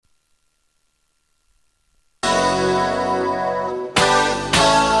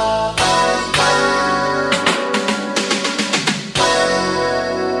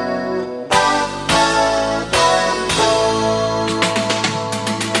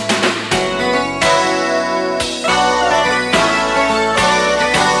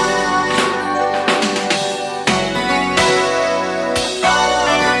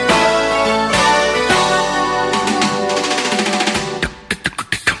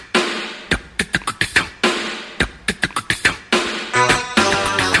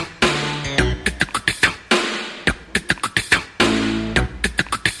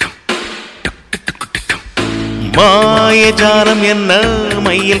மாயஜாலம் என்ன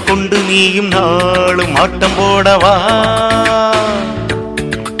மையில் கொண்டு நீயும் நாளும் ஆட்டம் போடவா?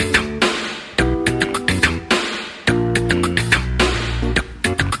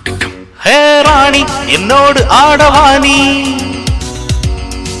 ஹே ராணி என்னோடு ஆடவா நீ?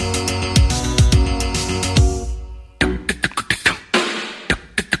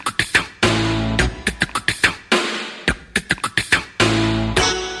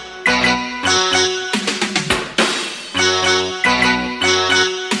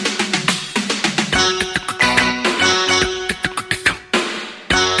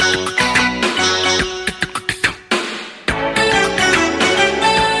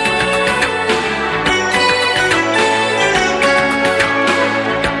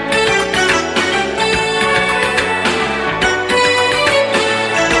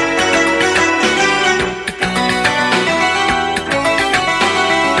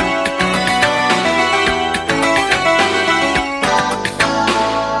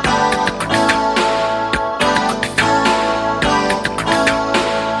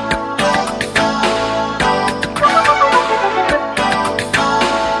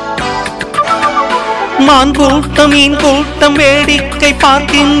 மான் கூட்டம் மீன் கூட்டம் வேடிக்கை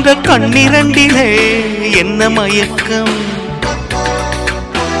பார்க்கின்ற கண்ணிரண்டிலே என்ன மயக்கம்?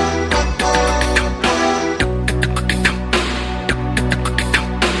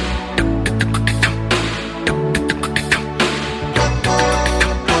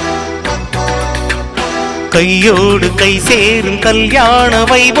 கையோடு கை சேரும் கல்யாண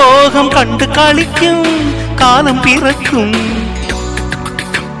வைபோகம் கண்டு களிக்கும் காலம் பிறக்கும்.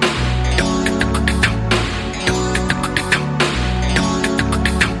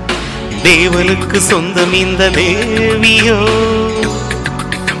 தேவனுக்கு சொந்தம் இந்த தேவியோ,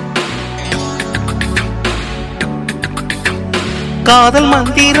 காதல்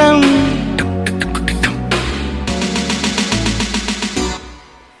மந்திரம்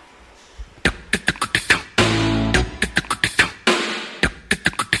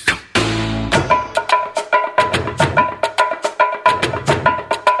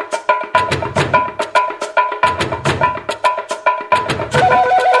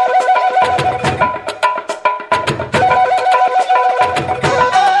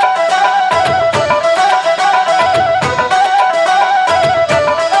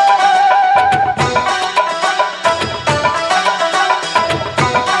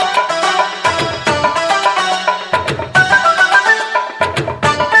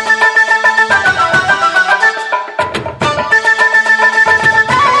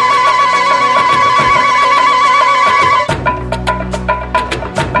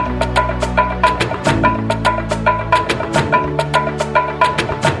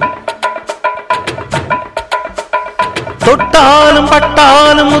தொட்டாலும்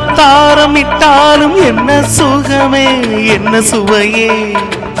பட்டாலும் முத்தாரம் இட்டாலும் என்ன சுகமே என்ன சுவையே.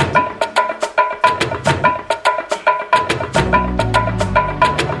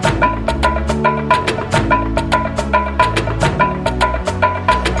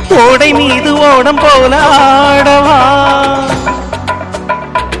 ஓடை மீது ஓடம் போல ஆடவா?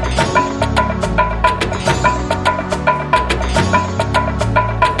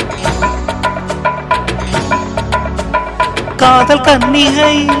 காதல்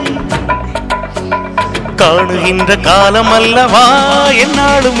கன்னிகை காணுகின்ற காலம் அல்லவா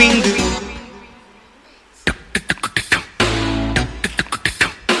என்னாலும் இங்கு.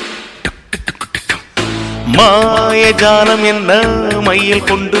 மாயஜாலம் என்ன மையில்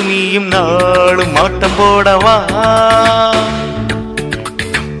கொண்டு நீயும் நாளும் ஆட்டம் போடவா?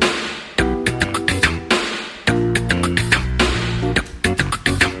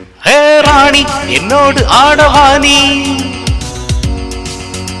 ஹே ராணி என்னோடு ஆடவா நீ?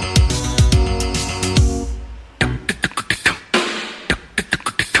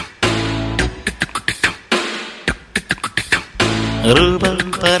 ரூபா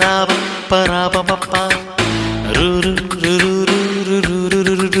பராபா பராபா பப்பா ரு ரு ரு ரு ரு ரு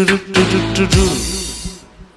ரு ரு ரு ரு ரு ரு ரு.